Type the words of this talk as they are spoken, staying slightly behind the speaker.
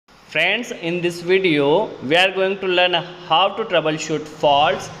Friends, in this video, we are going to learn how to troubleshoot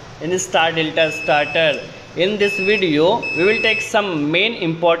faults in Star Delta starter. In this video, we will take some main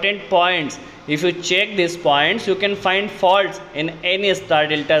important points. If you check these points, you can find faults in any Star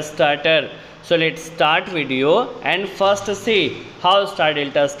Delta starter. So let's start video and first see how Star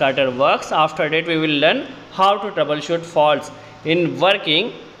Delta starter works. After that, we will learn how to troubleshoot faults. In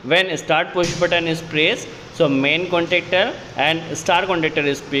working, when start push button is pressed, so main contactor and star contactor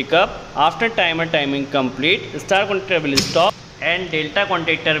is pick up. After timer timing complete, star contactor will stop and delta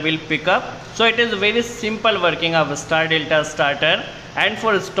contactor will pick up. So it is very simple working of Star Delta starter. And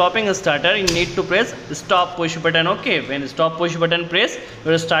for stopping starter, you need to press stop push button. Okay, when stop push button press,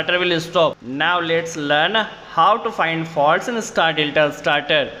 your starter will stop. Now let's learn how to find faults in Star Delta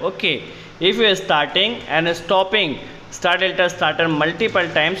starter. Okay, if you are starting and stopping Star Delta starter multiple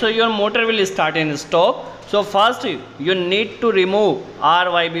times, so your motor will start and stop. So first you need to remove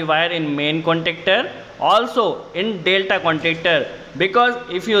RYB wire in main contactor, also in delta contactor, because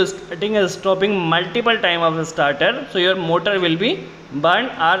if you are starting and stopping multiple time of the starter, so your motor will be burned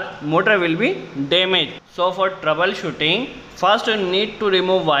or motor will be damaged. So for troubleshooting, first you need to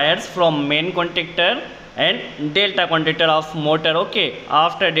remove wires from main contactor and delta contactor of motor. Okay,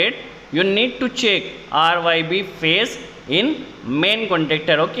 after that you need to check RYB phase in main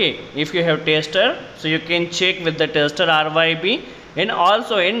contactor. Okay, if you have tester, so you can check with the tester RYB, and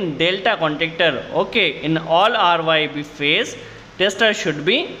also in delta contactor. Okay, in all RYB phase, tester should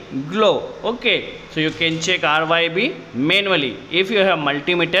be glow. Okay, so you can check RYB manually. If you have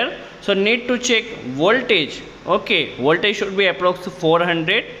multimeter, so need to check voltage. Okay, voltage should be approx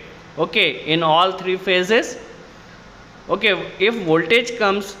 400. Okay, in all three phases. Okay, if voltage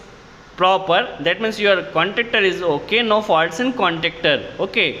comes proper, that means your contactor is okay, no faults in contactor.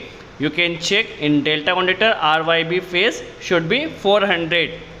 Okay, you can check in delta contactor RYB phase should be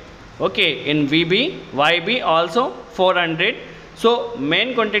 400. Okay, in VB YB also 400. So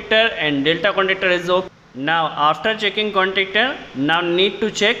main contactor and delta contactor is okay. Now after checking contactor, now need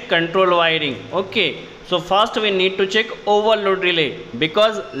to check control wiring. Okay, so first we need to check overload relay,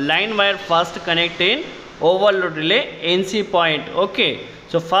 because line wire first connect in overload relay NC point. Okay,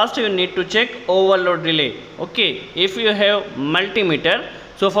 so first you need to check overload relay. Okay, if you have multimeter,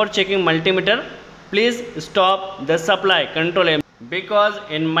 so for checking multimeter, please stop the supply control M, because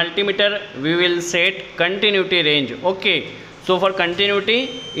in multimeter we will set continuity range. Okay, so for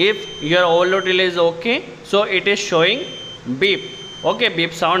continuity, if your overload relay is okay, so it is showing beep. Okay,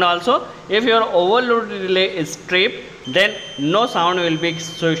 beep sound also. If your overload relay is tripped, then no sound will be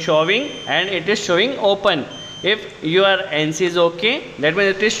showing and it is showing open. If your NC is okay, that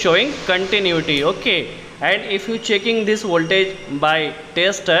means it is showing continuity. Okay, and if you checking this voltage by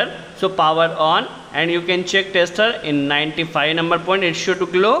tester, so power on, and you can check tester in 95 number point, it should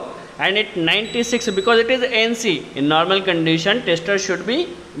glow, and at 96, because it is NC, in normal condition tester should be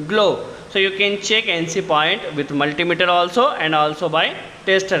glow. So you can check NC point with multimeter also and also by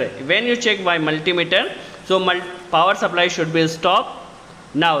tester. When you check by multimeter, so power supply should be stopped.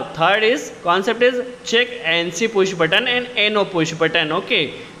 Now third is concept is check NC push button and NO push button.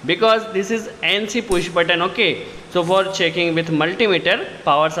 Okay, because this is NC push button. Okay, so for checking with multimeter,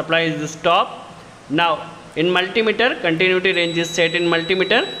 power supply is stop. Now in multimeter, continuity range is set in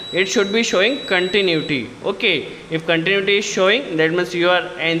multimeter, it should be showing continuity. Okay, if continuity is showing, that means your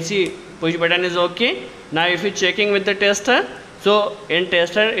NC push button is okay. Now if you checking with the tester, so in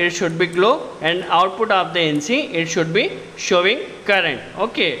tester it should be glow, and output of the NC it should be showing current.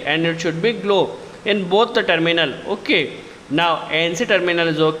 Okay, and it should be glow in both the terminal. Okay, now NC terminal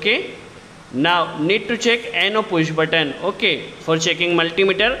is okay. Now need to check NO push button. Okay, for checking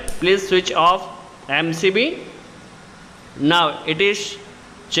multimeter, please switch off MCB. Now it is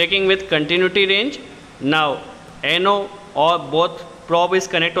checking with continuity range. Now NO or both probe is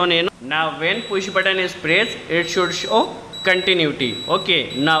connect on NO. Now when push button is pressed, it should show continuity.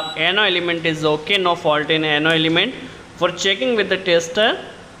 Okay, now NO element is okay, no fault in NO element. For checking with the tester,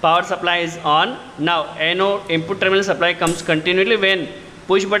 power supply is on. Now NO input terminal supply comes continually when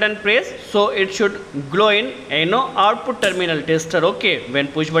push button press, so it should glow in NO output terminal tester. Okay, when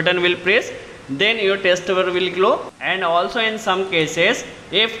push button will press, then your tester will glow. And also in some cases,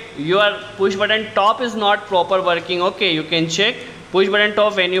 if your push button top is not proper working, okay, you can check push button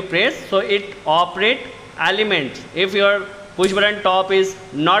top when you press, so it operate elements. If your push button top is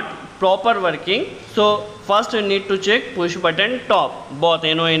not proper working, so first you need to check push button top, both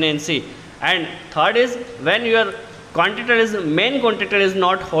NO and NC. And third is when your contactor is main contactor is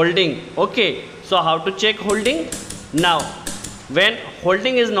not holding. Okay, so how to check holding? Now when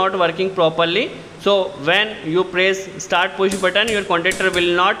holding is not working properly, So when you press start push button, your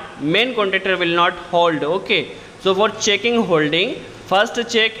main contactor will not hold. Okay, so for checking holding, first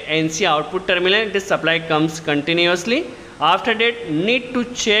check NC output terminal, this supply comes continuously. After that need to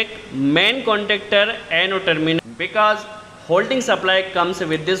check main contactor NO terminal, because holding supply comes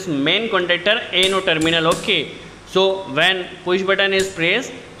with this main contactor NO terminal. Okay, so when push button is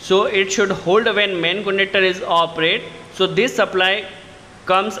pressed, so it should hold when main contactor is operate. So this supply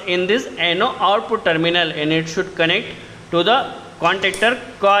comes in this NO output terminal and it should connect to the contactor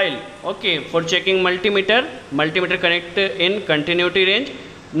coil. Okay, for checking multimeter connect in continuity range.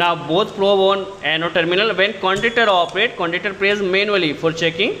 Now both probe on NO terminal. When contactor operate, contactor press manually for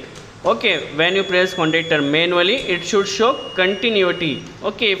checking. Okay, when you press contactor manually, it should show continuity.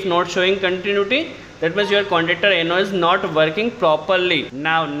 Okay, if not showing continuity, that means your contactor NO is not working properly.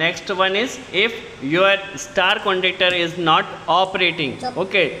 Now next one is if your star contactor is not operating.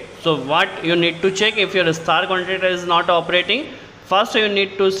 Okay, so what you need to check if your star contactor is not operating? First you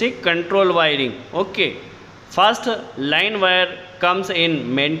need to see control wiring. Okay, first line wire comes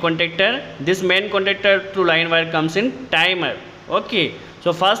in main contactor. This main contactor to line wire comes in timer. Okay,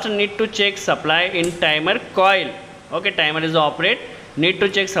 so first need to check supply in timer coil. Okay, timer is operate. Need to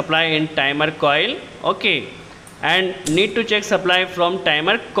check supply in timer coil. Okay, and need to check supply from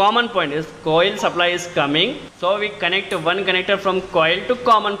timer common point. If coil supply is coming, so we connect one connector from coil to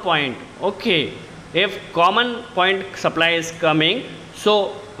common point. Okay, if common point supply is coming,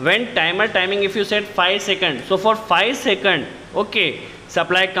 so when timer timing, if you set 5 seconds, so for 5 seconds, okay,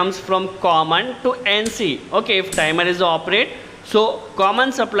 supply comes from common to NC. Okay, if timer is operate, so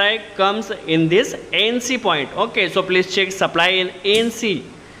common supply comes in this NC point. Okay, so please check supply in NC.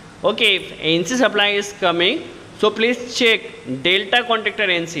 Okay, if NC supply is coming, so please check delta contactor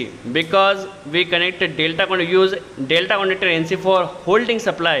NC, because we connect use delta contactor NC for holding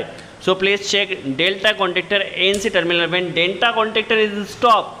supply. So please check delta contactor NC terminal. When delta contactor is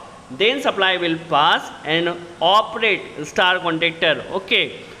stopped, then supply will pass and operate star contactor.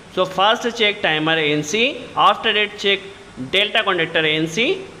 Okay, so first check timer NC, after that check delta contactor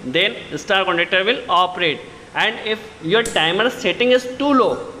NC, then star contactor will operate. And if your timer setting is too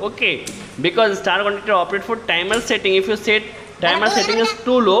low, okay, because star contactor operate for timer setting, if you set timer setting is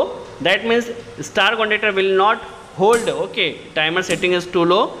too low, that means star contactor will not hold. Okay, timer setting is too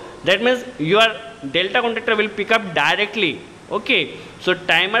low, that means your delta contactor will pick up directly. Okay, so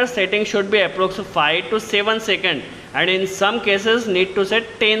timer setting should be approximately 5 to 7 seconds, and in some cases need to set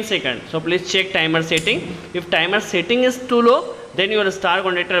 10 seconds. So please check timer setting. If timer setting is too low, then your star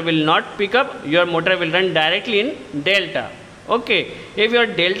contactor will not pick up, your motor will run directly in delta. Okay, if your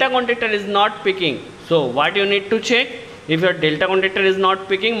delta contactor is not picking, so what you need to check? If your delta contactor is not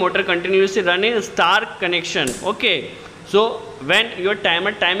picking, motor continuously running star connection. Okay, so when your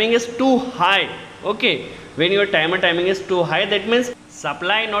timer timing is too high, okay, when your timer timing is too high, that means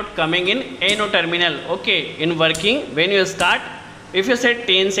supply not coming in NO terminal. Okay, in working, when you start, if you set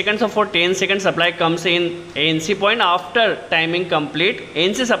 10 seconds, so for 10 seconds supply comes in NC point, after timing complete,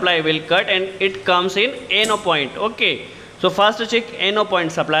 NC supply will cut and it comes in NO point. Okay, so first check NO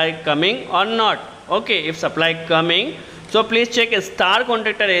point supply coming or not. Okay, if supply coming, so please check star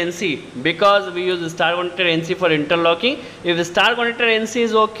contactor NC, because we use star contactor NC for interlocking. If star contactor NC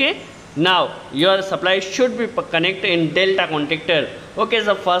is okay, now your supply should be connected in delta contactor. Okay,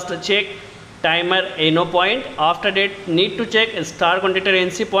 so first check timer NO point, after that need to check star contactor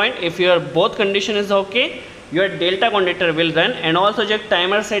NC point. If your both condition is okay, your delta contactor will run, and also check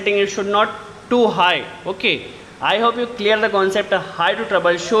timer setting, it should not too high. Okay, I hope you clear the concept of how to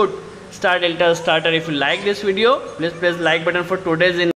troubleshoot star delta starter. If you like this video, please press like button for today's